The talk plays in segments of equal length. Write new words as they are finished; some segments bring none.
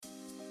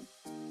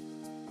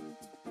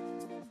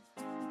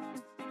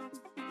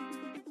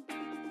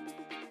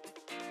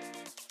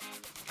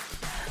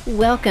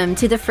Welcome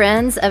to the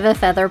Friends of a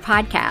Feather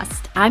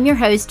podcast. I'm your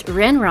host,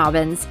 Ren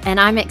Robbins, and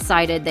I'm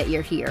excited that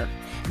you're here.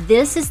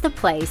 This is the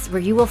place where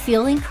you will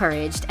feel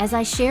encouraged as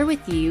I share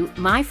with you,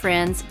 my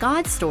friends,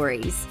 God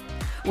stories.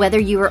 Whether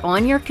you are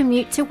on your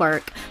commute to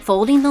work,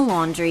 folding the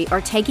laundry, or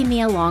taking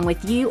me along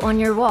with you on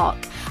your walk,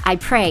 I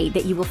pray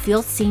that you will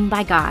feel seen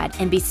by God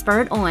and be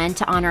spurred on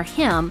to honor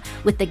Him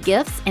with the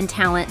gifts and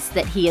talents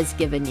that He has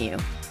given you.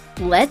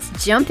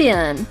 Let's jump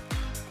in.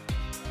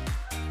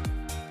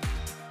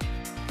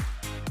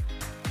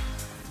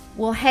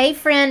 Well, hey,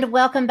 friend,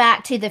 welcome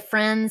back to the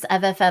Friends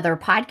of a Feather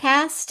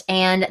podcast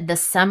and the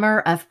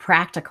Summer of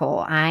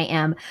Practical. I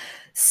am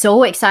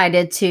so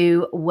excited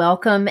to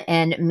welcome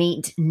and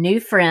meet new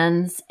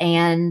friends,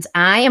 and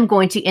I am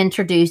going to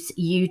introduce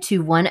you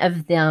to one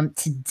of them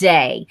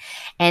today.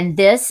 And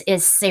this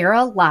is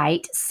Sarah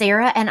Light.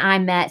 Sarah and I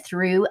met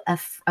through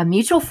a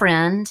mutual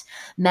friend.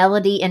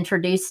 Melody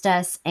introduced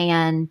us,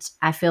 and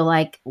I feel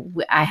like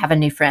I have a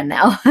new friend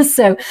now.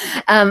 So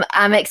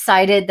I'm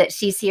excited that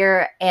she's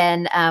here,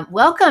 and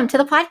welcome to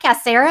the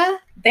podcast, Sarah.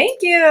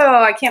 Thank you.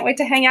 I can't wait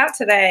to hang out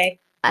today.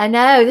 I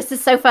know. This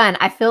is so fun.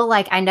 I feel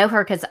like I know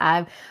her because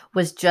I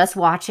was just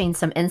watching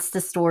some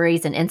Insta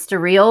stories and Insta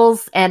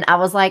Reels, and I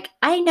was like,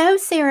 I know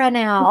Sarah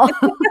now.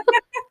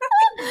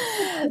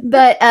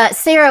 But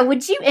Sarah,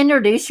 would you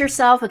introduce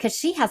yourself? Because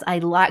she has a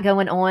lot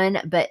going on,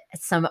 but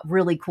some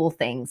really cool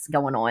things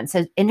going on.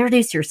 So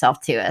introduce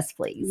yourself to us,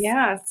 please.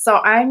 Yeah. So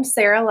I'm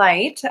Sarah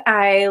Light.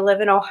 I live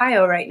in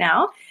Ohio right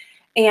now,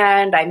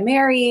 and I'm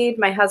married.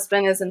 My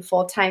husband is in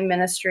full-time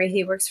ministry.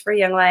 He works for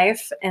Young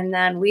Life. And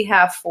then we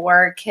have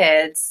 4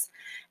 kids,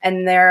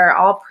 and they're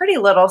all pretty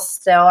little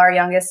still. Our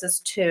youngest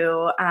is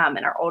 2,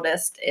 and our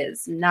oldest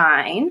is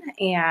 9.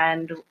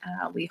 And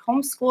we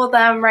homeschool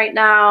them right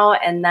now.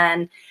 And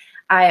then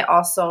I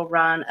also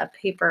run a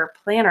paper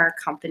planner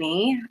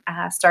company.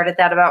 Started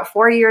that about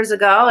 4 years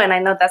ago, and I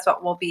know that's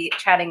what we'll be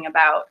chatting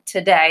about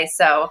today.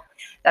 So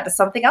that is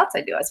something else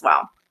I do as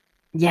well.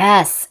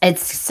 Yes,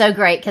 it's so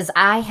great because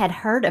I had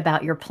heard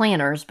about your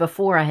planners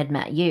before I had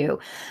met you.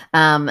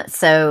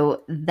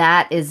 So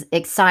that is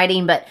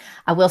exciting. But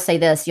I will say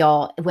this,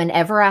 y'all,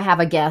 whenever I have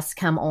a guest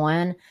come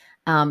on,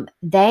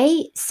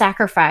 they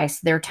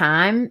sacrifice their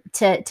time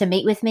to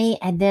meet with me.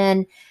 And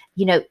then,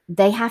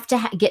 they have to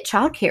get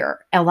childcare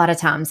a lot of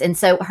times. And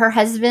so her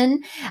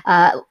husband,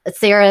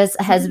 Sarah's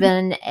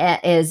husband,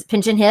 is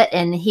pension hit,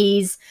 and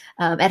he's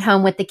at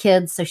home with the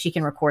kids so she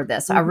can record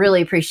this. So I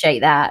really appreciate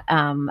that.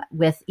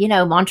 With,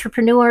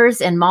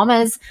 entrepreneurs and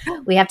mamas,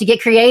 we have to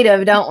get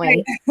creative, don't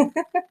we?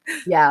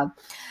 Yeah.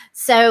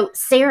 So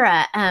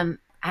Sarah, I'm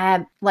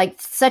like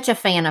such a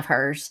fan of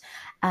hers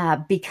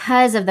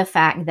because of the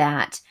fact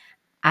that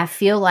I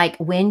feel like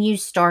when you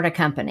start a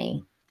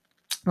company,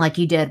 like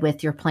you did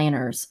with your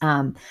planners,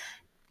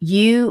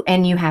 you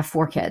have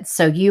 4 kids.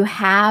 So you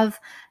have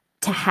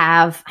to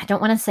have, I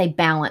don't want to say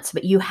balance,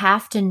 but you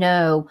have to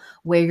know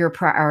where your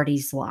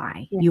priorities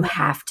lie. Mhm. You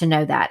have to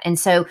know that. And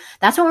so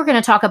that's what we're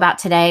going to talk about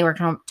today. We're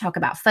going to talk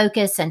about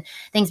focus and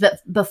things. But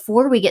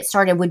before we get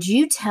started, would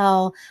you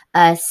tell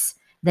us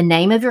the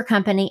name of your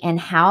company and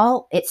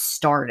how it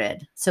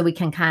started so we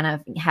can kind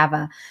of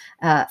have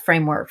a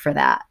framework for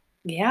that?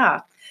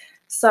 Yeah.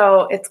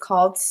 So it's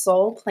called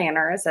Sol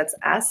Planners. That's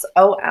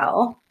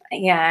SOL.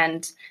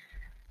 And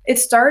it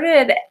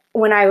started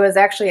when I was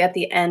actually at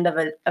the end of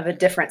a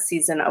different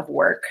season of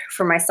work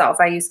for myself.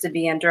 I used to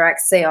be in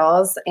direct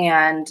sales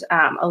and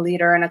a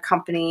leader in a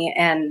company,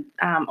 and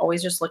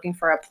always just looking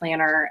for a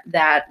planner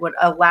that would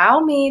allow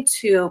me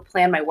to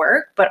plan my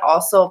work, but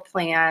also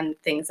plan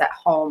things at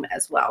home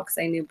as well, because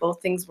I knew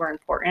both things were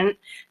important.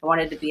 I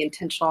wanted to be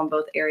intentional in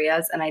both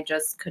areas, and I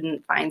just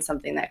couldn't find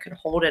something that could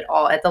hold it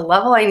all at the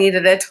level I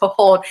needed it to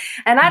hold.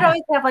 And I'd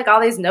always have like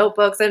all these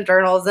notebooks and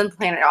journals and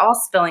planners all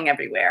spilling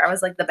everywhere. I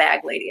was like the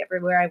bag lady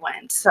everywhere I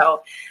went. So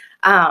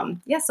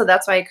so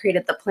that's why I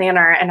created the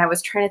planner, and I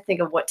was trying to think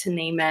of what to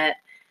name it.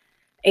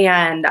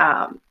 And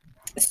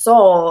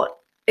Sol,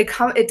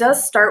 it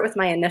does start with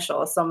my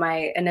initials. So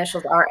my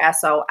initials are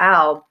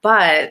SOL,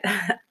 but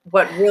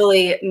what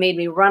really made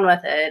me run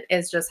with it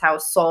is just how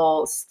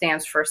Sol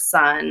stands for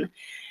sun.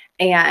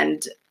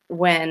 And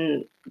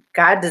when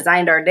God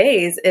designed our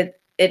days, it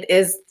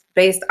is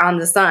based on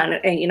the sun.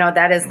 And,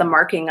 that is the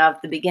marking of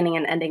the beginning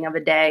and ending of a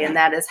day. And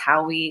that is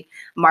how we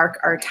mark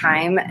our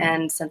time.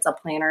 And since a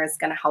planner is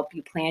going to help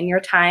you plan your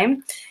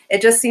time,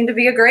 it just seemed to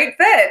be a great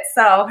fit.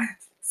 So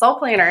Sol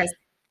Planners.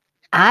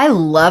 I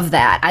love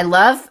that.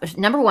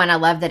 Number one, I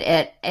love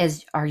that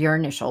are your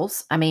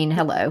initials. I mean,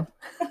 hello.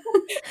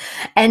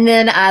 And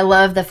then I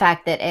love the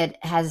fact that it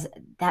has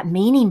that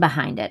meaning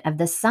behind it of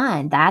the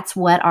sun. That's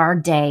what our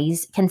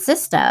days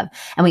consist of.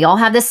 And we all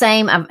have the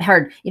same, I've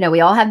heard,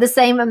 we all have the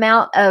same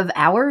amount of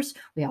hours.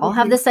 We all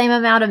have the same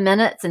amount of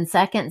minutes and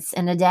seconds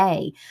in a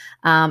day.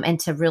 And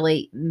to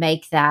really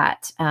make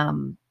that,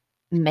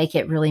 make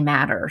it really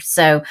matter.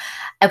 So,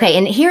 okay.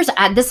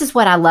 And this is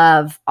what I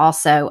love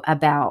also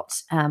about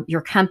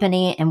your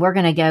company. And we're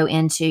going to go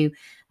into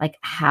like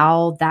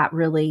how that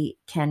really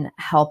can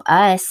help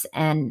us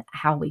and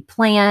how we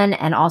plan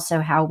and also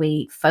how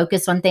we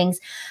focus on things.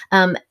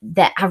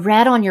 That I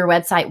read on your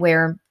website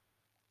where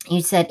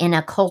you said in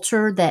a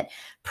culture that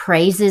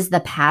praises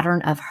the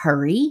pattern of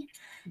hurry,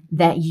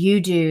 that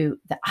you do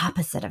the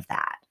opposite of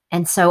that.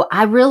 And so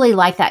I really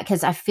like that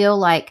because I feel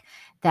like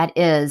that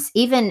is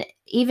even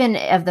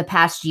of the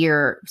past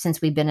year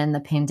since we've been in the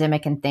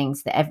pandemic and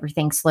things, that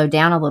everything slowed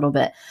down a little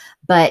bit,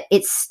 but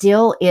it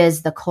still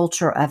is the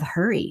culture of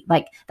hurry.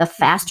 Like the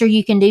faster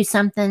you can do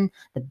something,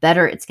 the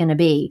better it's going to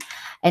be.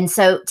 And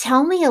so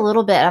tell me a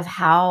little bit of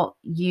how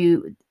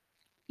you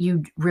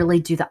really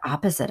do the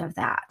opposite of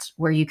that,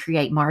 where you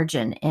create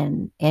margin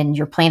in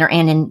your planner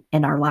and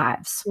in our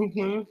lives.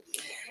 Hmm.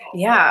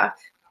 Yeah.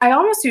 I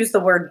almost used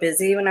the word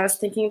busy when I was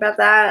thinking about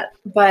that,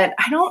 but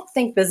I don't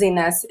think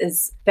busyness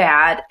is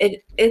bad.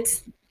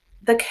 It's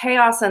the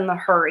chaos and the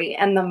hurry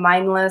and the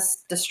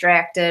mindless,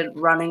 distracted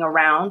running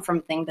around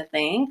from thing to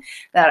thing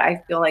that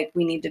I feel like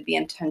we need to be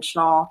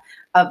intentional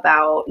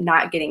about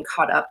not getting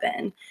caught up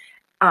in.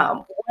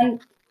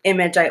 One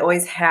image I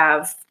always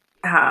have,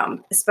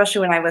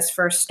 especially when I was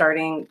first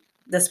starting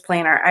this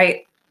planner,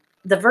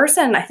 the verse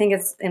in, I think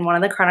it's in one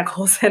of the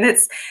Chronicles, and it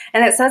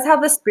says how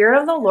the Spirit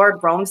of the Lord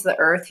roams the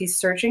earth. He's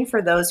searching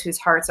for those whose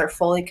hearts are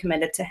fully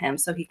committed to Him,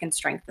 so He can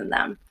strengthen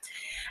them.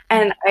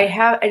 And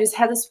I just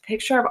had this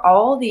picture of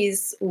all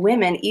these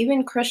women,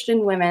 even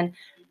Christian women,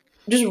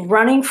 just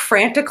running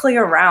frantically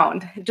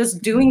around,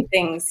 just doing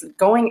things,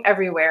 going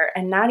everywhere,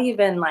 and not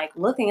even like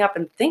looking up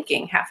and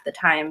thinking half the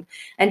time.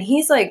 And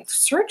he's like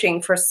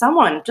searching for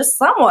someone, just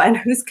someone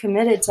who's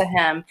committed to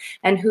him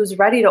and who's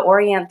ready to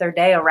orient their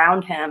day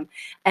around him,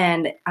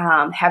 and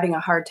having a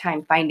hard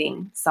time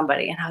finding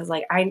somebody. And I was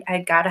like,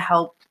 I got to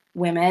help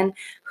women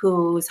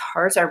whose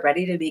hearts are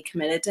ready to be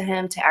committed to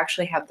him to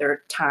actually have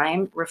their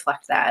time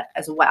reflect that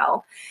as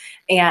well.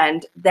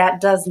 And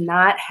that does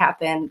not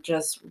happen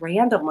just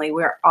randomly.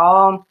 We're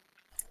all,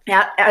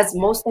 as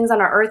most things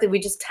on our earth, we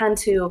just tend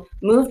to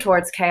move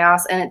towards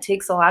chaos, and it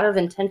takes a lot of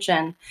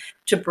intention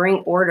to bring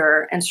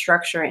order and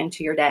structure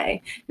into your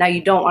day. Now,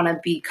 you don't want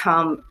to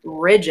become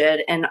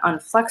rigid and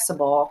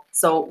unflexible.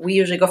 So we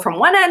usually go from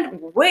one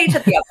end way to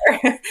the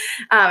other.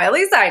 At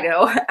least I do.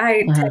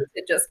 I Uh-huh. tend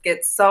to just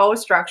get so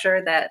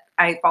structured that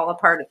I fall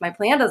apart if my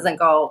plan doesn't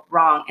go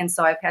wrong. And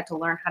so I've had to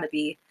learn how to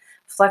be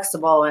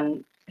flexible,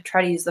 and I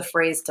try to use the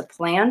phrase to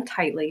plan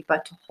tightly,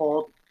 but to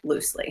hold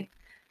loosely.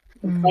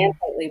 You can plan Mm.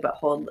 tightly, but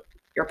hold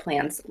your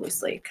plans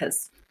loosely,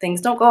 because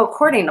things don't go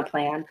according to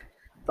plan,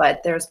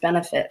 but there's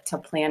benefit to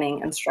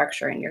planning and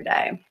structuring your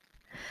day.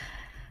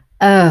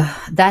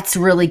 Oh, that's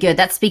really good.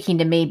 That's speaking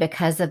to me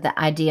because of the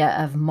idea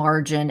of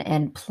margin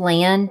and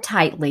plan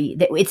tightly.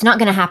 That it's not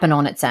going to happen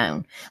on its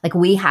own. Like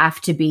we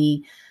have to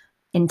be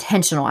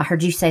intentional. I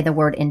heard you say the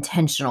word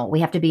intentional. We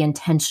have to be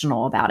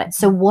intentional about it.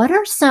 So, what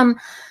are some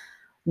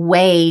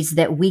ways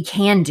that we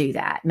can do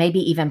that? Maybe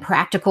even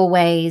practical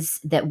ways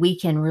that we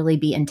can really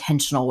be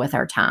intentional with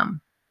our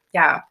time.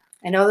 Yeah.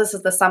 I know this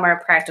is the summer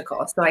of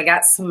practical, so I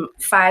got some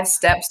 5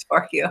 steps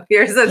for you.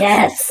 Here's a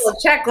Yes. little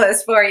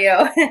checklist for you.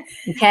 And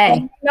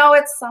Okay.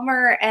 it's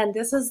summer, and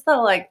this is the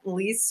like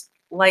least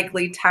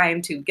likely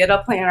time to get a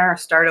planner,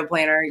 start a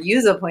planner,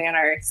 use a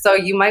planner. So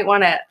you might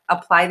want to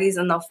apply these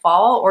in the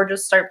fall or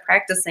just start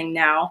practicing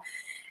now.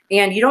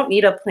 And you don't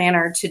need a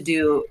planner to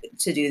do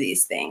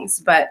these things,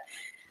 but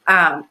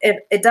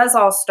it does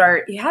all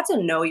start. You have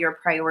to know your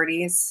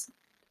priorities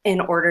in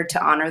order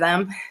to honor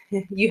them.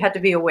 You have to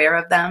be aware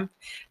of them.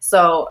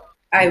 So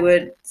I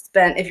would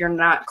spend, if you're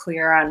not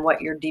clear on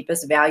what your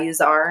deepest values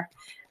are,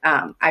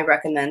 I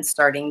recommend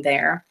starting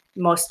there.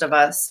 Most of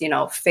us,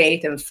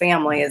 faith and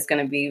family is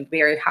going to be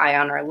very high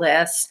on our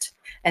list.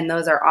 And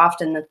those are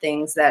often the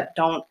things that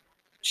don't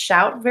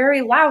shout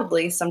very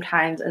loudly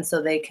sometimes. And so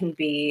they can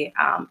be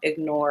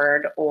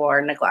ignored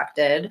or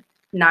neglected,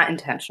 not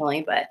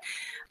intentionally, but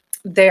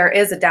there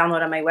is a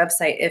download on my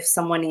website if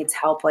someone needs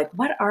help, like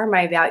what are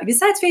my values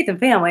besides faith and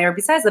family, or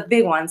besides the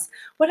big ones,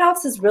 what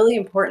else is really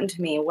important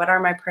to me, what are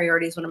my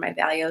priorities, what are my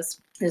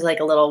values. There's like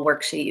a little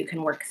worksheet you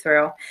can work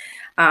through.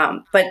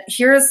 But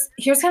here's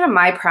kind of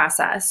my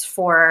process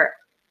for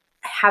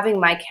having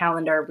my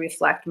calendar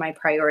reflect my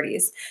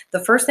priorities.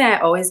 The first thing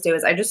I always do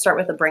is I just start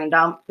with a brain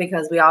dump,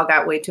 because we all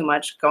got way too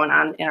much going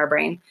on in our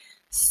brain.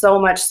 So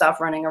much stuff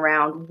running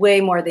around,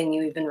 way more than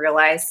you even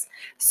realize.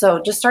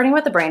 So just starting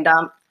with the brain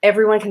dump,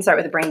 everyone can start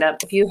with a brain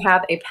dump. If you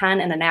have a pen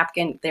and a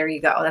napkin, there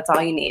you go. That's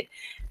all you need.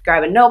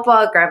 Grab a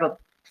notebook, grab a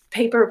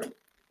paper,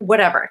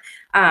 whatever,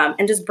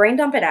 and just brain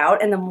dump it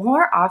out. And the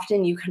more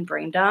often you can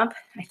brain dump,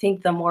 I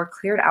think the more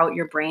cleared out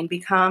your brain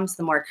becomes,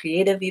 the more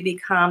creative you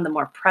become, the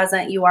more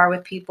present you are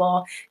with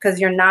people, because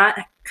you're not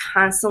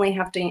constantly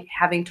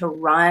having to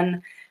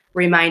run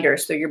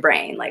reminders through your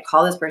brain, like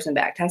call this person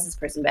back, text this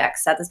person back,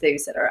 set this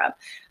babysitter up,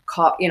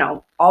 call,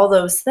 all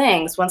those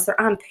things. Once they're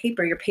on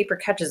paper, your paper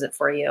catches it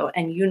for you,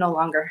 and you no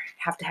longer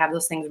have to have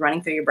those things running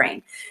through your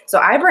brain. So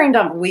I brain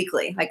dump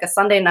weekly, like a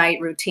Sunday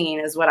night routine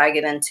is what I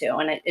get into,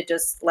 and it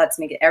just lets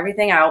me get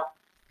everything out.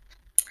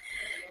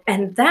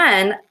 And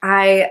then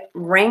I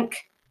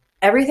rank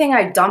everything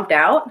I dumped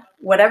out,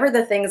 whatever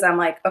the things I'm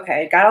like,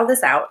 okay, I got all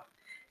this out,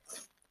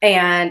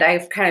 and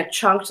I've kind of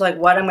chunked like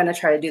what I'm going to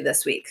try to do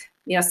this week.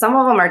 Some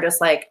of them are just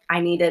like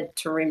I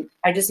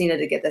just needed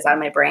to get this out of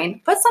my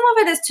brain, but some of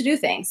it is to do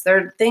things. There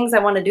are things I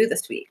want to do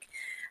this week.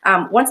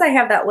 Once I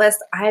have that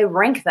list, I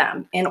rank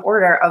them in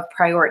order of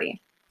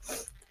priority.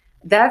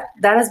 That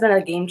has been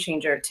a game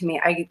changer to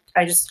me.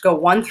 I just go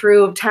 1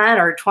 through 10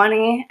 or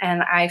 20,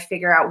 and I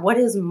figure out what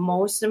is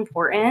most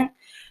important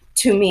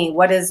to me,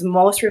 what is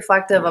most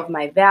reflective of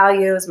my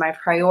values, my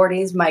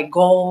priorities, my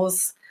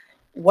goals.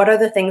 What are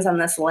the things on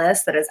this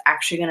list that is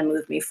actually going to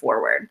move me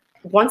forward?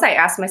 Once I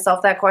ask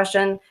myself that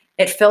question,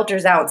 it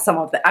filters out some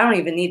of the, I don't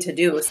even need to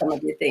do some of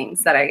the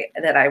things that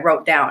I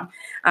wrote down.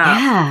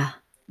 Yeah.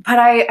 But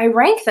I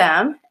rank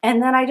them,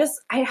 and then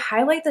I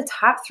highlight the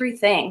top 3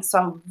 things. So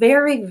I'm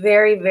very,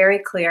 very, very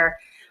clear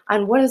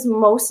on what is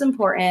most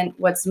important,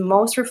 what's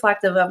most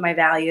reflective of my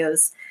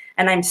values.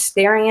 And I'm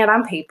staring it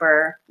on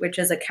paper, which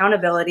is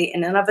accountability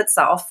in and of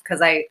itself,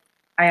 because I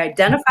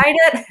identified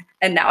it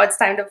and now it's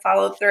time to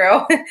follow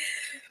through.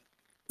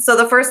 So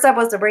the first step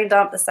was to brain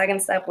dump. The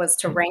second step was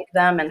to rank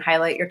them and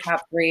highlight your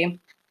top 3.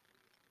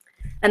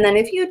 And then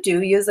if you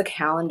do use a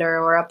calendar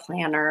or a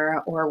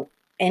planner or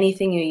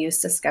anything you use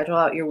to schedule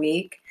out your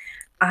week,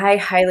 I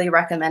highly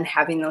recommend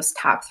having those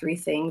top 3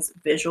 things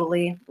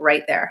visually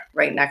right there,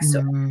 right next to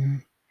it.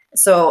 Mm.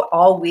 So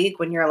all week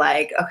when you're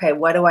like, okay,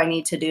 what do I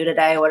need to do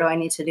today? What do I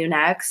need to do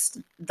next?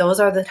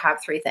 Those are the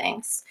top 3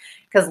 things,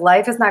 because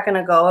life is not going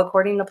to go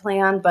according to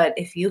plan. But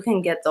if you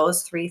can get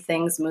those 3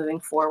 things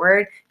moving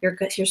forward, you're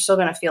still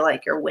going to feel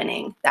like you're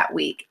winning that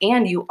week.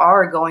 And you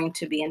are going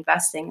to be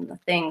investing in the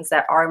things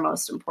that are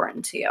most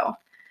important to you.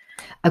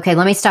 Okay,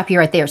 let me stop you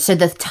right there. So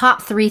the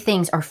top 3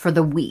 things are for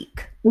the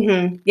week.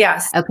 Mm-hmm.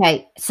 Yes.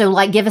 Okay, so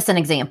like give us an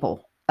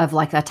example of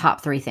like the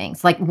top 3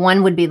 things. Like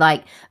one would be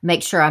like,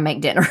 make sure I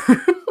make dinner.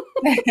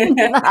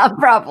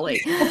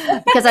 Probably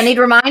because I need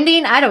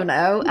reminding. I don't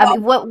know. I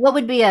mean, what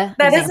would be a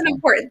that example? is an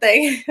important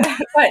thing,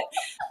 but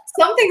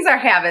some things are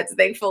habits,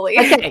 thankfully.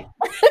 Okay.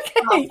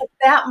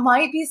 That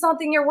might be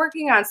something you're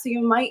working on. So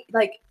you might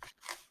like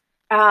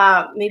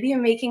maybe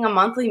making a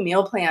monthly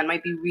meal plan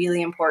might be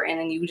really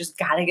important, and you just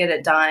got to get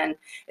it done.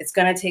 It's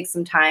going to take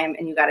some time,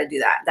 and you got to do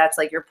that. That's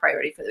like your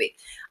priority for the week.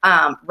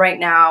 Right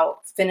now,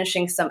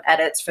 finishing some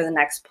edits for the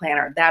next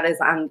planner. That is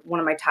on one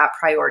of my top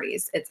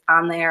priorities. It's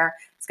on there.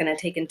 It's going to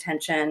take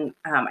intention.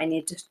 I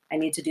need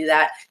to do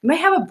that. You might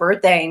have a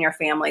birthday in your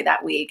family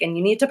that week, and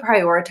you need to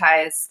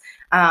prioritize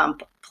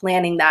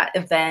planning that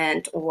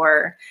event.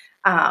 Or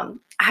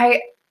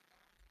I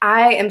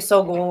am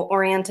so goal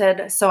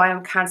oriented. So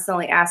I'm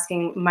constantly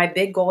asking my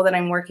big goal that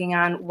I'm working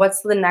on,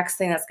 what's the next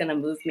thing that's going to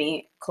move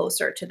me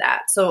closer to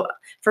that? So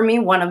for me,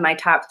 one of my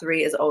top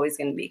 3 is always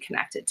going to be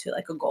connected to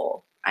like a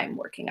goal I'm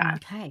working on.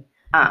 Okay.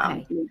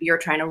 Maybe you're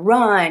trying to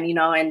run,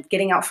 and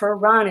getting out for a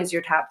run is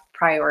your top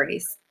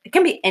priorities. It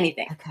can be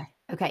anything.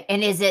 Okay.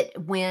 And is it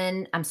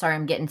I'm sorry,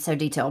 I'm getting so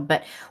detailed,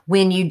 but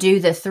when you do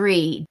the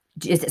 3,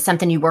 is it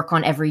something you work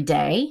on every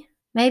day,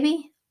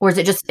 maybe? Or is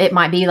it just, it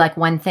might be like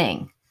one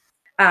thing?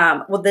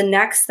 Well, the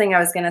next thing I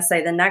was going to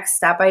say, the next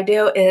step I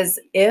do is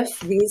if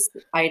these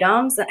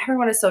items, and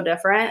everyone is so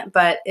different,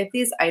 but if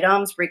these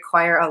items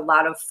require a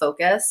lot of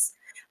focus,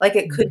 like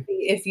it could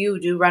be if you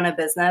do run a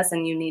business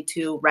and you need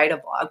to write a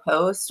blog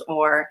post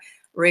or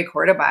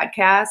record a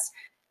podcast,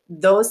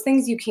 those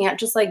things you can't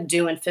just like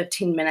do in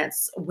 15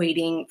 minutes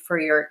waiting for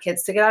your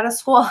kids to get out of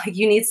school.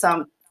 You need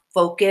some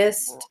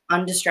focused,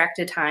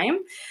 undistracted time.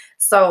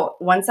 So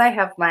once I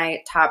have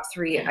my top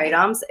 3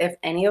 items, if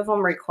any of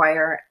them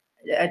require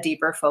a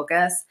deeper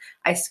focus,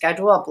 I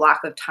schedule a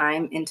block of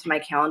time into my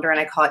calendar, and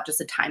I call it just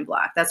a time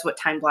block. That's what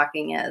time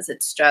blocking is.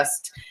 It's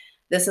just,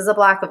 this is a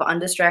block of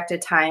undistracted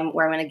time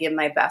where I'm going to give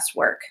my best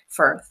work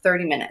for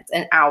 30 minutes,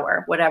 an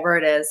hour, whatever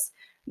it is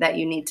that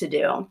you need to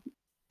do.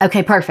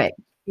 Okay,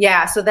 perfect.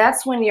 Yeah. So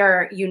that's when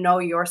your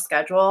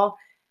schedule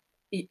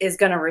is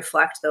going to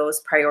reflect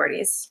those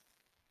priorities.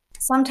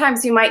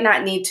 Sometimes you might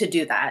not need to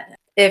do that.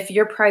 If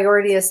your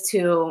priority is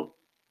to,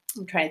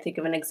 I'm trying to think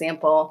of an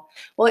example.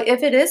 Well,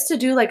 if it is to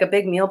do like a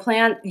big meal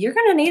plan, you're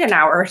going to need an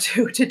hour or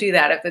 2 to do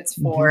that if it's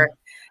for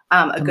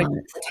a good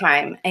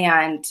time.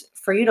 And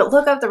for you to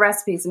look up the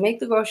recipes and make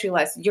the grocery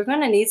list, you're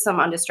going to need some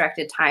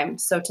undistracted time.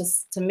 So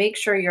to make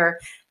sure your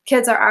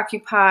kids are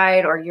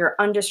occupied or you're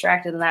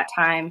undistracted in that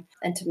time,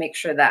 and to make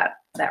sure that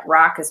that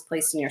rock is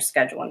placed in your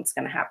schedule and it's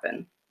going to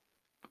happen.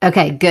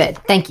 Okay, good.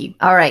 Thank you.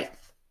 All right.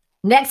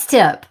 Next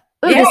tip.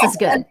 Ooh, yeah. This is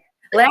good.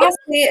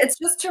 Lastly, it's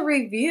just to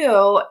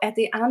review at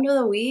the end of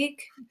the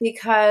week,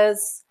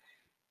 because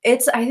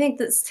I think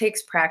this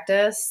takes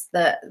practice,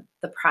 the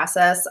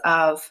process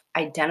of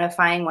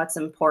identifying what's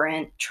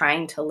important,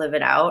 trying to live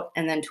it out,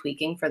 and then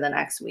tweaking for the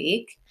next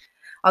week.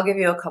 I'll give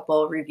you a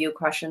couple of review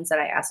questions that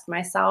I asked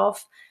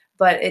myself,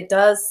 but it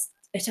does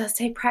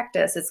take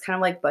practice. It's kind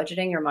of like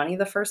budgeting your money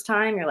the first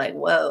time. You're like,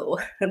 whoa,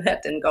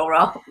 that didn't go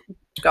well.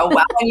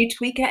 And you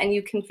tweak it and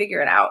you can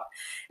figure it out.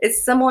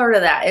 It's similar to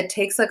that. It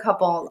takes a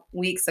couple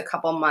weeks, a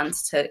couple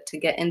months to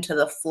get into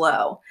the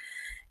flow.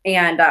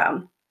 And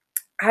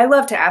I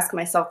love to ask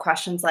myself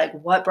questions like,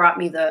 what brought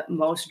me the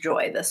most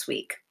joy this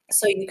week?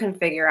 So you can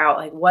figure out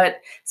like what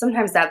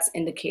sometimes that's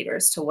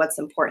indicators to what's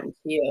important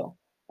to you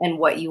and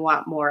what you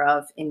want more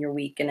of in your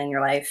week and in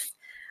your life.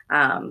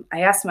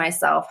 I asked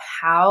myself,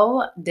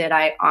 how did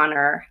I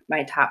honor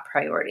my top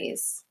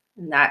priorities?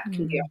 And that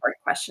can be a Mm, hard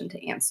question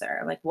to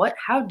answer. Like,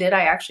 how did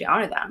I actually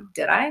honor them?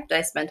 Did I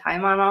spend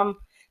time on them?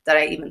 Did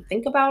I even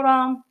think about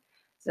them?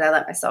 Did I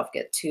let myself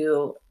get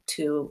too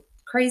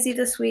crazy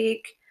this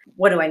week?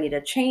 What do I need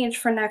to change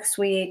for next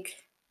week?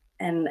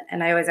 And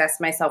I always ask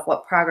myself,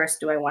 what progress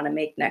do I want to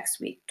make next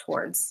week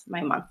towards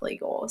my monthly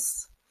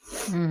goals?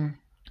 mm.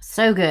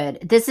 So good.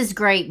 This is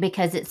great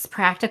because it's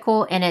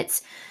practical and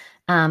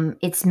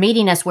it's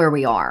meeting us where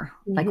we are.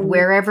 Like Mhm.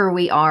 wherever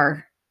we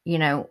are,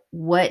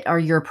 what are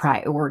your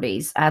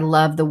priorities? I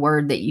love the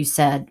word that you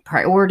said,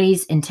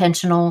 priorities,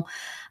 intentional.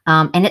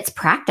 And it's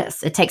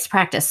practice. It takes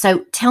practice.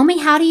 So tell me,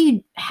 how do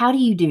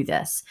you do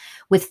this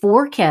with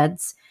four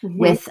kids, Mhm.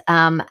 with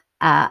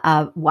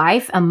a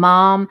wife, a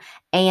mom,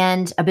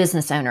 and a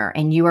business owner,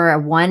 and you are a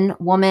one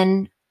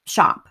woman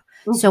shop.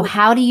 So Mhm.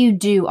 how do you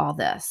do all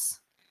this?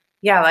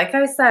 Yeah, like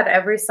I said,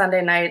 every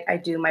Sunday night I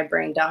do my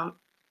brain dump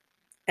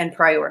and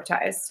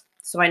prioritize.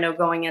 So I know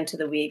going into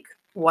the week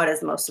what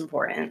is most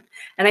important.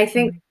 And I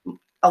think Mm,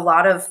 a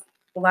lot of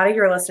a lot of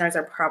your listeners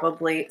are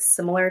probably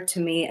similar to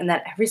me in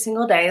that every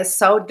single day is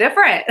so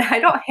different. I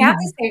don't have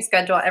the mhm, same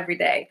schedule every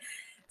day.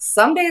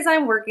 Some days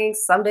I'm working,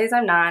 some days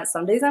I'm not.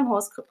 Some days I'm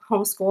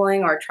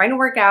homeschooling or trying to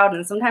work out,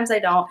 and sometimes I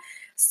don't.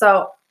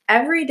 So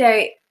every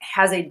day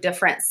has a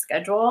different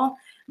schedule,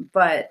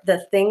 but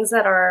the things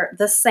that are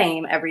the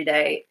same every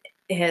day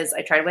is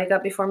I try to wake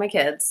up before my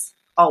kids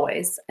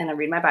always, and I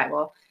read my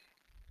Bible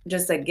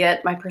just to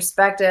get my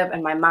perspective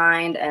and my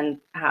mind. And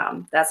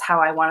that's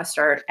how I want to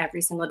start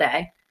every single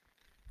day.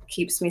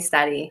 Keeps me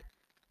steady.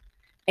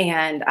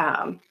 And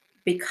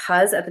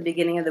because at the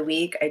beginning of the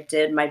week, I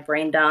did my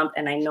brain dump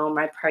and I know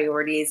my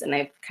priorities and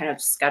I kind of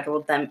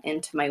scheduled them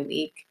into my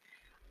week.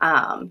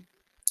 Um,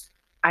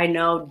 I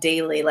know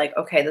daily, like,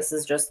 okay, this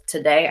is just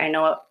today. I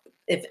know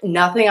if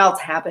nothing else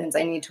happens,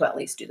 I need to at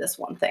least do this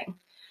one thing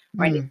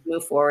or I need mm, to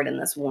move forward in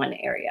this one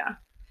area.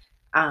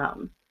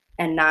 um,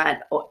 and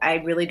not I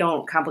really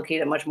don't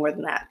complicate it much more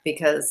than that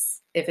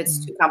because if it's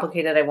mm. too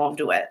complicated, I won't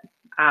do it.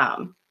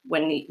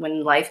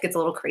 When life gets a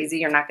little crazy,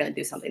 you're not going to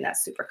do something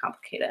that's super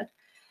complicated.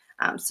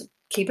 So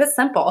keep it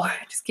simple.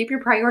 Just keep your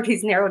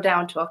priorities narrowed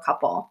down to a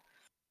couple.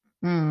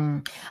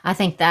 Mm, I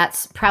think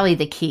that's probably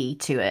the key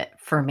to it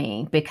for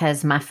me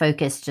because my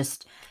focus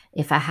just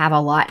if I have a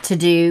lot to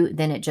do,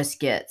 then it just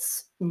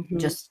gets Hmm.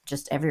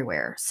 just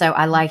everywhere. So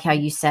I like how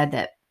you said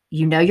that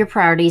you know your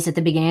priorities at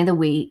the beginning of the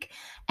week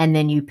and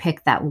then you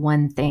pick that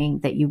one thing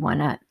that you want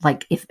to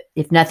like if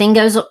nothing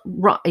goes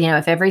wrong,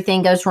 if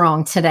everything goes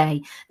wrong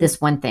today,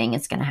 this one thing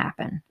is going to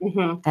happen.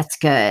 Hmm. That's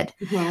good.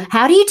 Hmm.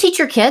 How do you teach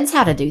your kids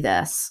how to do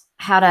this?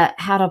 How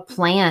to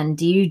plan?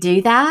 Do you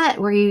do that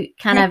where you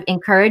kind of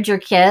encourage your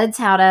kids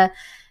how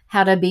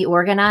to be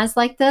organized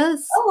like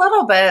this? A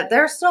little bit.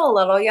 They're still a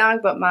little young,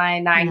 but my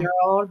Yeah.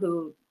 9-year-old,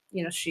 who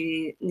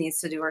she needs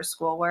to do her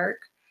schoolwork,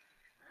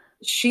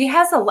 she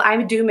has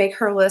I do make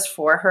her list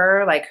for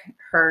her, like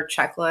her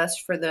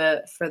checklist for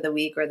the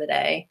week or the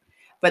day,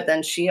 but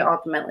then she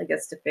ultimately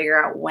gets to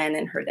figure out when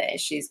in her day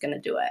she's going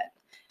to do it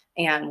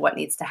and what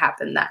needs to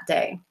happen that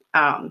day.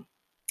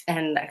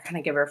 And I kind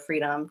of give her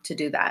freedom to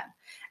do that.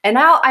 And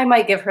now I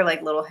might give her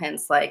like little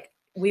hints, like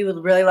we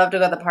would really love to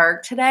go to the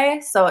park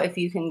today, so if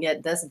you can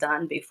get this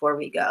done before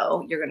we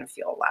go, you're going to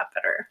feel a lot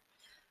better.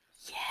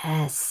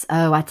 Yes.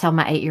 Oh, I tell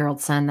my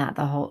 8-year-old son that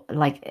the whole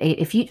like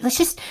if you let's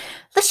just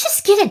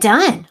get it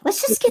done.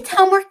 Let's just get the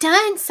homework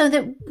done so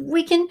that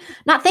we can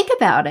not think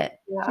about it.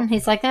 Yeah. And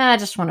he's like, I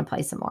just want to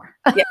play some more.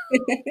 Yeah.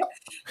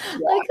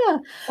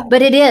 Like,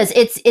 but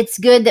it's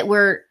good that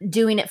we're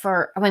doing it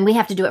for. I mean, we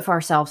have to do it for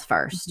ourselves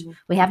first. Yeah.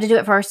 We have to do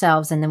it for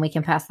ourselves, and then we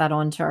can pass that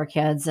on to our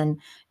kids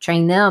and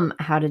train them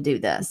how to do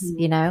this.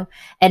 Mhm.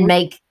 And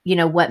make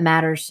what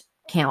matters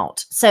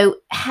count. So,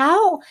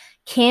 how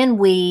can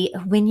we,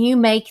 when you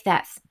make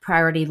that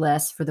priority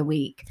list for the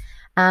week?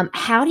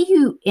 How do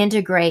you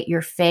integrate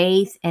your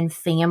faith and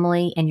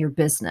family and your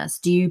business?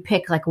 Do you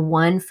pick like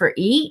one for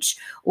each,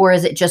 or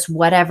is it just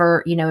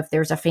whatever, if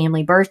there's a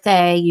family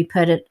birthday, you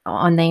put it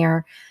on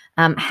there?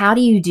 How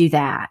do you do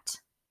that?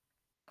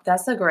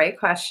 That's a great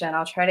question.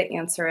 I'll try to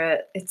answer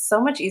it. It's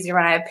so much easier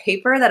when I have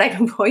paper that I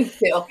can point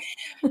to.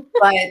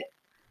 But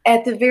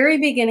at the very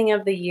beginning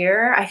of the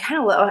year, I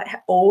kind of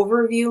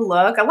overview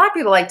look. A lot of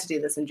people like to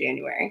do this in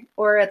January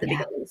or at the Yeah.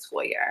 beginning of the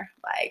school year,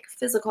 like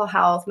physical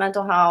health,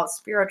 mental health,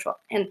 spiritual.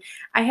 And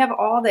I have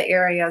all the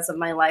areas of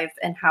my life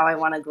and how I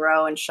want to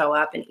grow and show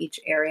up in each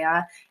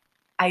area.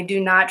 I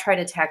do not try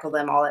to tackle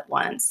them all at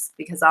once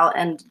because I'll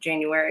end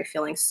January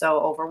feeling so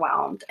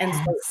overwhelmed. And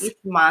so Yes. each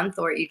month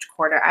or each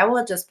quarter, I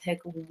will just pick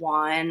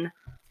one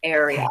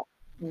area, Okay.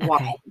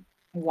 one, Okay.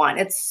 one.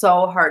 It's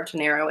so hard to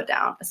narrow it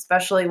down,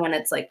 especially when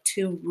it's like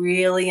two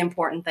really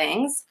important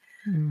things.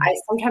 Mm.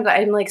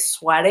 I'm like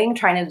sweating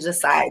trying to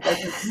decide like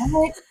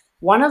what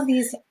one of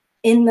these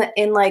in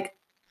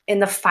in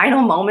the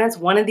final moments,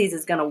 one of these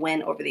is going to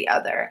win over the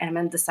other. And I'm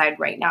going to decide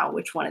right now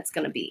which one it's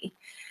going to be.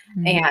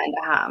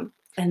 Mm.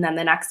 And then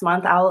the next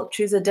month I'll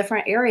choose a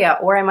different area,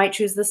 or I might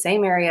choose the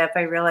same area if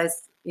I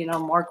realize,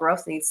 more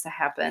growth needs to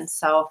happen.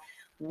 So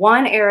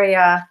one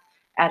area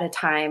at a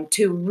time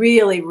to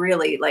really,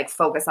 really like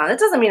focus on. It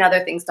doesn't mean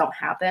other things don't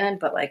happen,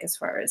 but like as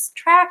far as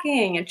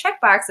tracking and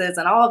check boxes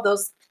and all of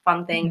those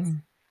fun things,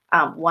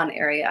 Mm. one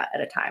area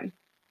at a time.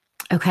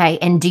 Okay.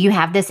 And do you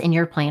have this in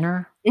your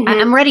planner? Mhm.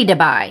 I'm ready to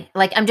buy.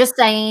 Like, I'm just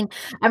saying,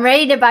 I'm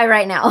ready to buy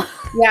right now.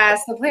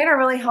 Yes, the planner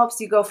really helps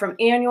you go from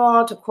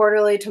annual to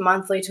quarterly to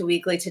monthly to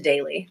weekly to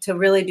daily to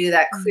really do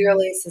that Mm.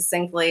 clearly,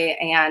 succinctly,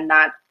 and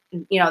not,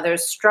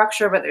 there's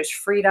structure, but there's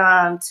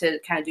freedom to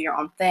kind of do your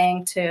own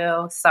thing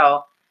too.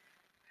 So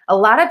a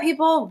lot of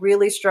people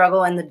really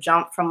struggle in the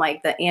jump from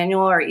like the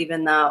annual or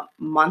even the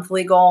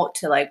monthly goal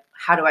to like,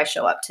 how do I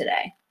show up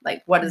today?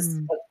 Like,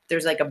 Mm.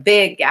 there's like a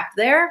big gap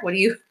there.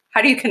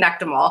 How do you connect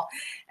them all?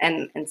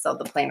 And so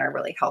the planner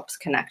really helps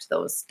connect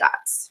those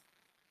dots.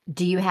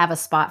 Do you have a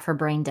spot for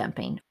brain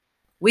dumping?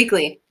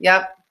 Weekly.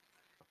 Yep.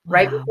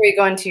 Right Wow. before you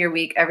go into your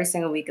week, every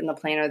single week in the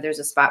planner, there's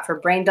a spot for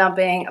brain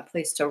dumping, a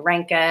place to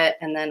rank it,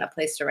 and then a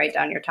place to write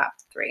down your top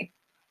three.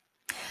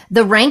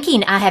 The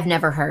ranking I have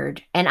never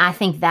heard. And I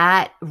think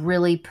that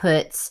really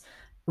puts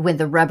when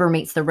the rubber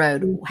meets the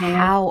road, Mhm.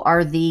 how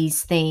are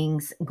these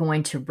things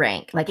going to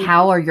rank? Like, Mhm.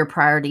 how are your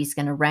priorities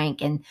going to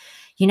rank? And,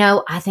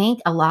 I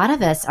think a lot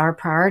of us, our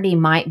priority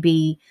might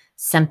be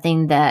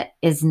something that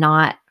is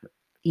not,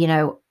 you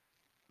know,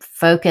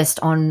 focused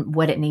on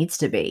what it needs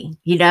to be.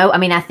 I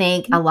mean, I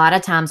think a lot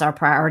of times our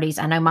priorities,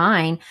 I know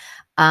mine,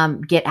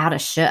 get out of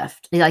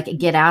shift, like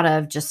get out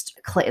of just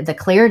the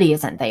clarity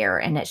isn't there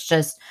and it's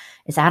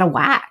out of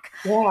whack.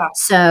 Yeah.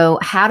 So,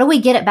 how do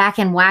we get it back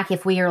in whack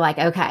if we are like,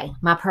 okay,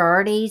 my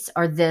priorities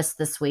are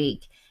this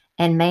week?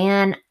 And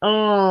man,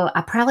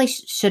 I probably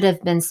should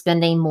have been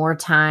spending more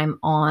time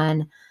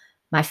on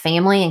my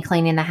family and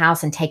cleaning the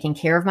house and taking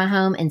care of my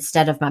home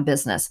instead of my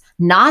business.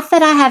 Not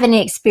that I have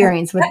any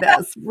experience with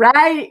this,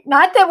 right?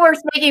 Not that we're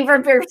speaking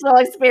from personal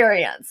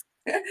experience.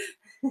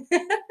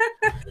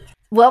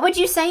 What would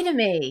you say to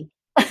me?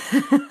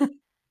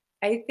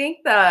 I think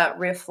the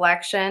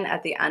reflection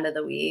at the end of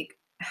the week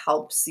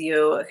helps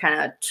you kind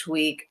of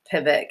tweak,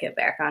 pivot, get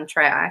back on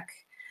track.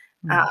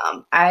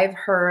 Mm. I've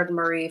heard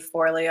Marie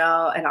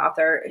Forleo, an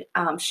author,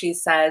 she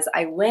says,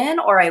 I win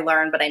or I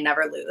learn, but I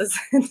never lose.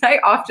 And I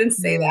often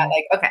say that, Mm.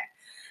 like, okay,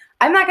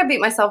 I'm not going to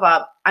beat myself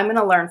up. I'm going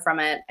to learn from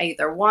it. I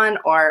either won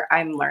or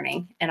I'm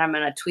learning, and I'm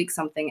going to tweak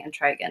something and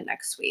try again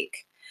next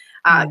week.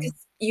 Mm.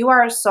 Because you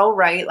are so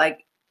right.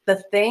 Like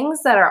the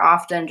things that are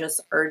often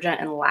just urgent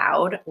and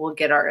loud will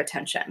get our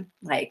attention.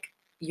 Like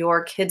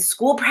your kid's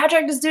school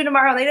project is due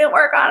tomorrow. They didn't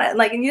work on it.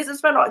 Like, and you just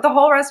spend the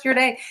whole rest of your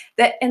day.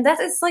 That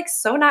is like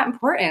so not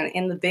important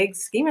in the big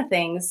scheme of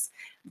things.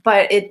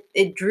 But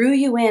it drew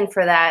you in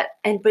for that.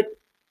 But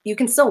you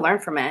can still learn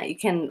from it. You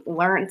can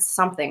learn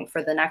something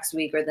for the next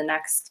week or the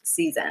next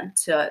season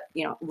to,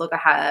 look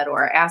ahead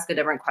or ask a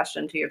different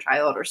question to your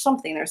child or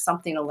something. There's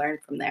something to learn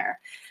from there.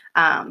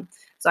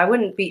 So I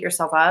wouldn't beat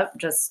yourself up.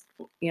 Just,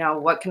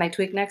 what can I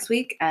tweak next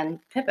week and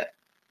pivot.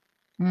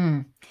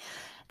 Mm.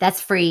 That's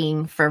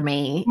freeing for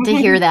me to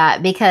hear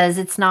that because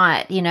it's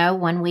not,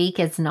 one week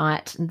is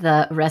not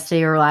the rest of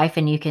your life,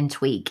 and you can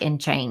tweak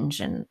and change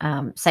and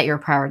set your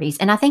priorities.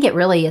 And I think it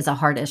really is a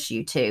hard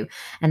issue too.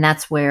 And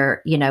that's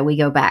where, we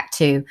go back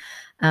to,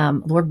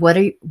 Lord, what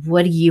do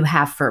you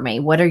have for me?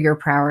 What are your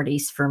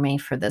priorities for me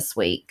for this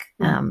week?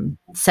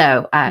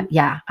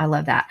 Yeah, I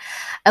love that.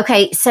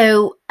 Okay.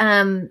 So,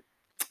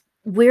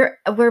 we're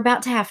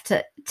about to have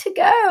to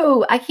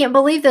go. I can't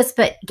believe this,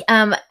 but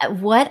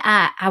what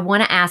I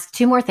want to ask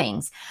two more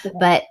things.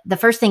 But the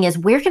first thing is,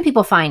 where can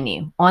people find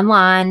you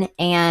online?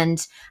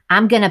 And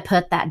I'm going to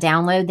put that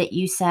download that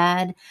you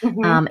said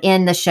Mhm.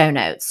 in the show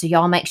notes. So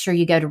y'all make sure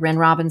you go to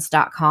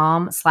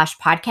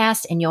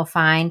renrobbins.com/podcast and you'll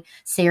find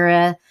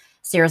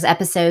Sarah's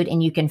episode,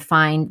 and you can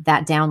find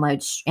that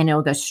download and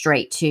it'll go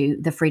straight to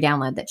the free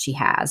download that she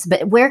has.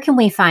 But where can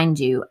we find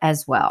you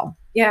as well?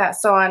 Yeah.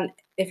 So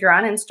if you're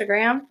on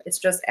Instagram, it's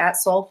just at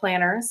Soul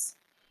Planners,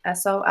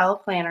 SOL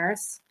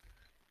Planners.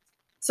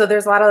 So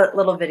there's a lot of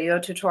little video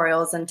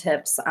tutorials and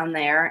tips on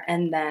there.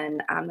 And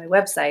then on my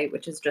website,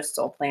 which is just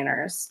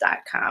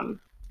soulplanners.com.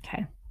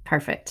 Okay,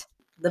 perfect.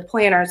 The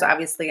planners,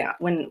 obviously,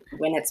 when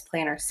it's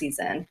planner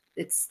season,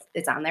 it's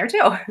on there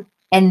too.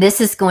 And this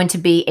is going to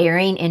be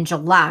airing in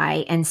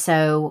July. And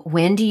so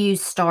when do you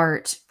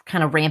start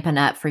kind of ramping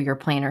up for your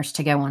planners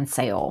to go on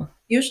sale?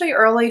 Usually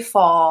early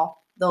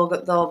fall,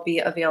 they'll be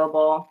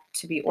available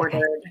to be Okay.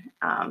 ordered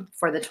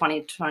for the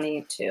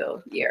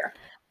 2022 year.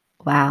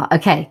 Wow.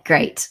 Okay.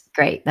 Great.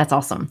 Great. That's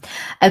awesome.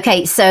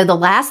 Okay. So the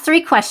last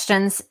three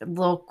questions,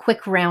 little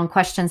quick round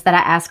questions that I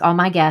ask all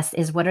my guests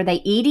is, what are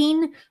they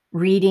eating,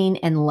 reading,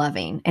 and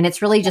loving? And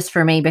it's really just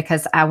for me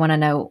because I want to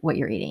know what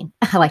you're eating.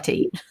 I like to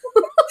eat.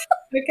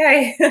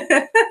 Okay.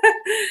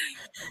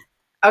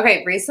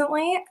 Okay,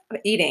 recently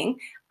eating,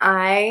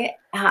 I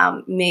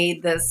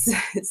made this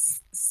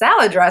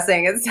salad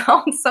dressing. It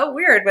sounds so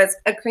weird, but it's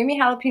a creamy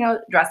jalapeno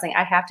dressing.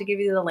 I have to give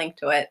you the link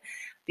to it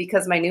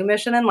because my new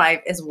mission in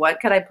life is what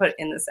could I put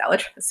in the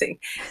salad dressing?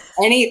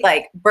 Any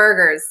like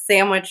burgers,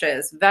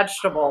 sandwiches,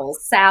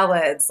 vegetables,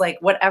 salads, like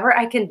whatever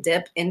I can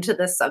dip into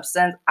this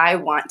substance, I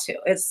want to.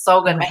 It's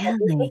so good. My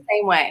husband's the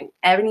same way.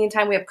 Every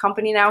time we have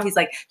company now, he's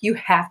like, you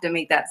have to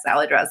make that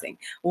salad dressing.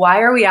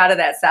 Why are we out of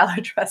that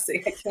salad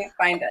dressing? I can't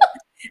find it.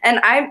 And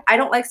I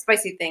don't like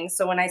spicy things.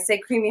 So when I say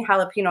creamy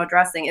jalapeno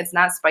dressing, it's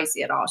not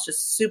spicy at all. It's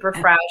just super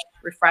fresh,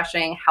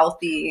 refreshing,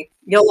 healthy.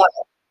 You'll love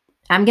it.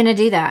 I'm going to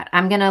do that.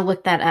 I'm going to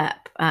look that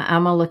up.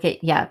 I'm going to look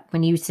at,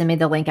 when you send me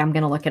the link, I'm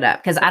going to look it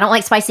up because I don't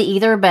like spicy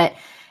either. But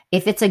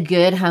if it's a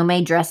good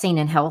homemade dressing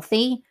and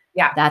healthy,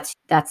 that's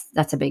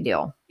a big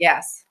deal.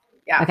 Yes.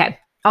 Yeah. Okay.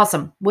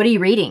 Awesome. What are you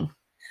reading?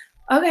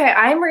 Okay.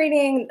 I'm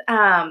reading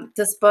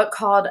this book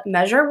called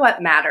Measure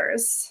What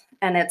Matters.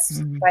 And it's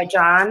by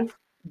John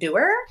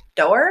Doerr,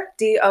 Doerr.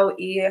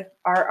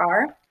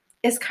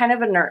 It's kind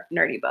of a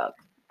nerdy book.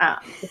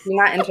 If you're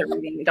not into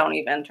reading, don't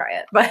even try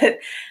it. But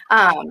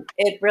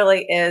it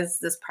really is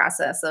this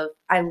process of,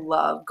 I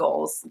love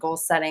goal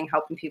setting,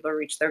 helping people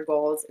reach their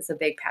goals. It's a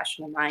big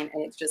passion of mine.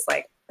 And it's just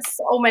like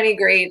so many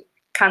great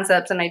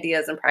concepts and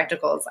ideas and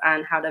practicals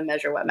on how to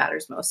measure what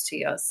matters most to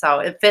you. So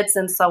it fits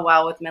in so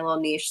well with my little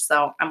niche.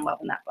 So I'm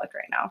loving that book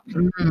right now.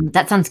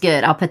 That sounds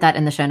good. I'll put that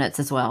in the show notes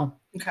as well.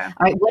 Okay. All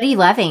right. What are you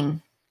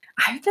loving?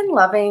 I've been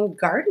loving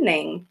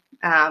gardening.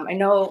 I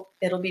know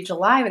it'll be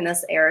July when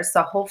this airs,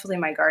 so hopefully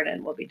my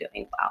garden will be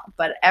doing well.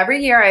 But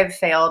every year I've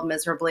failed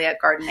miserably at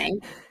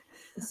gardening.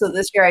 So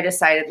this year I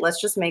decided, let's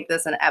just make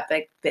this an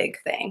epic,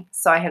 big thing.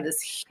 So I have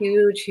this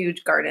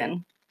huge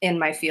garden in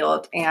my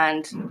field,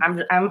 and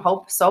I'm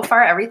hope so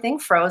far everything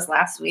froze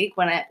last week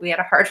when we had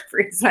a hard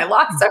freeze and I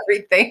lost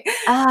everything.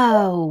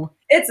 Oh,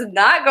 it's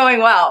not going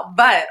well,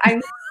 but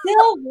I'm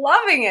still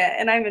loving it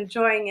and I'm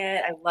enjoying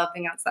it. I love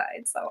being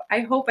outside. So I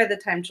hope by the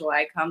time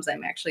July comes,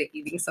 I'm actually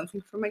eating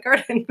something from my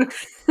garden.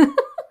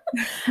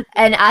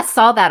 And I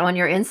saw that on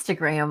your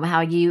Instagram,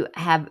 how you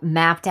have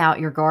mapped out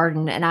your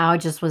garden. And I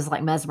just was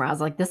like mesmerized.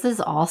 Like, this is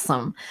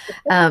awesome.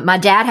 My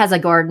dad has a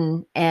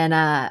garden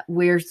and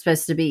we're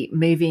supposed to be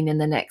moving in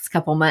the next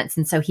couple months.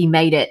 And so he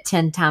made it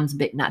 10 times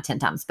big, not 10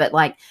 times, but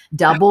like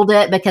doubled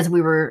it because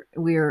we were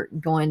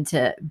going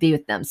to be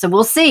with them. So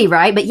we'll see.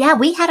 Right. But yeah,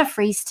 we had a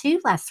freeze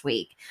too last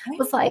week. It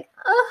was like,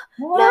 oh,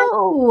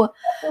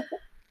 no.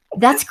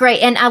 That's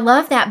great. And I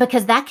love that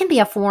because that can be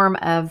a form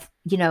of,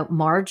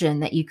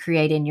 margin that you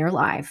create in your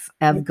life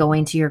of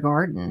going to your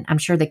garden. I'm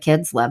sure the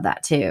kids love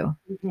that too.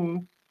 Mm-hmm.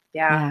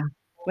 Yeah.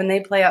 When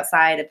they play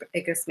outside,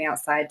 it gets me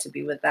outside to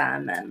be with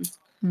them and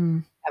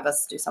have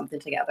us do something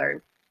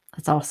together.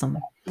 That's awesome.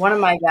 One of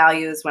my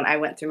values when I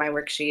went through my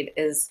worksheet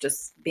is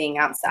just being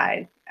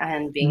outside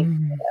and being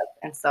creative.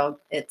 And so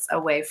it's a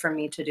way for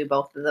me to do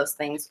both of those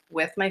things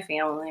with my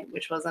family,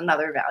 which was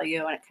another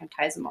value, and it kind of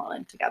ties them all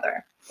in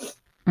together.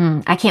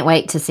 I can't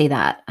wait to see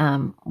that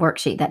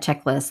worksheet, that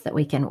checklist that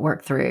we can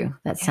work through.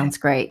 That sounds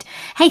great.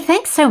 Hey,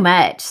 thanks so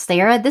much,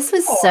 Sarah. This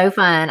was so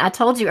fun. I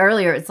told you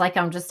earlier, it's like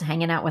I'm just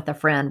hanging out with a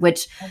friend,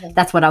 which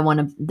that's what I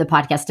wanted the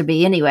podcast to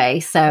be anyway.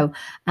 So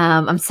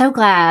I'm so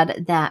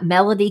glad that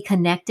Melody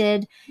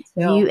connected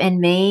you and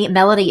me.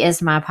 Melody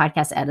is my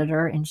podcast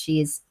editor, and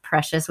she's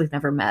precious. We've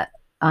never met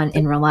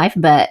in real life,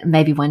 but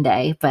maybe one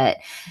day. But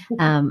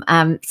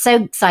I'm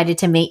so excited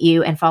to meet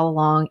you and follow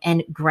along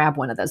and grab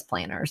one of those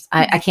planners.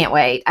 I can't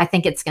wait. I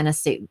think it's going to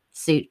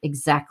suit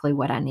exactly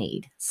what I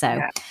need.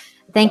 So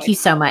thank you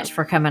so much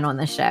for coming on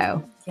the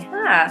show.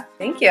 Yeah,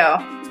 thank you.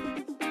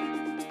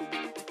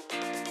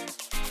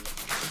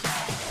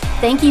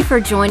 Thank you for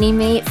joining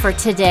me for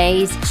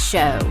today's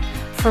show.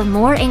 For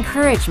more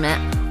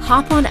encouragement,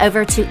 hop on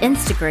over to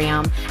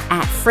Instagram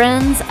at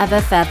Friends of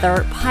a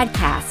Feather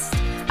Podcast.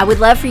 I would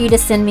love for you to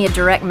send me a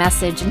direct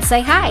message and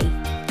say hi.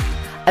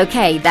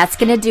 Okay, that's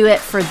going to do it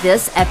for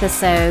this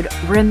episode.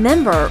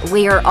 Remember,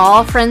 we are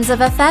all friends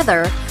of a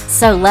feather,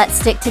 so let's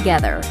stick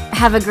together.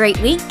 Have a great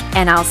week,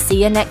 and I'll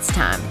see you next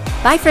time.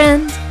 Bye,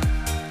 friends.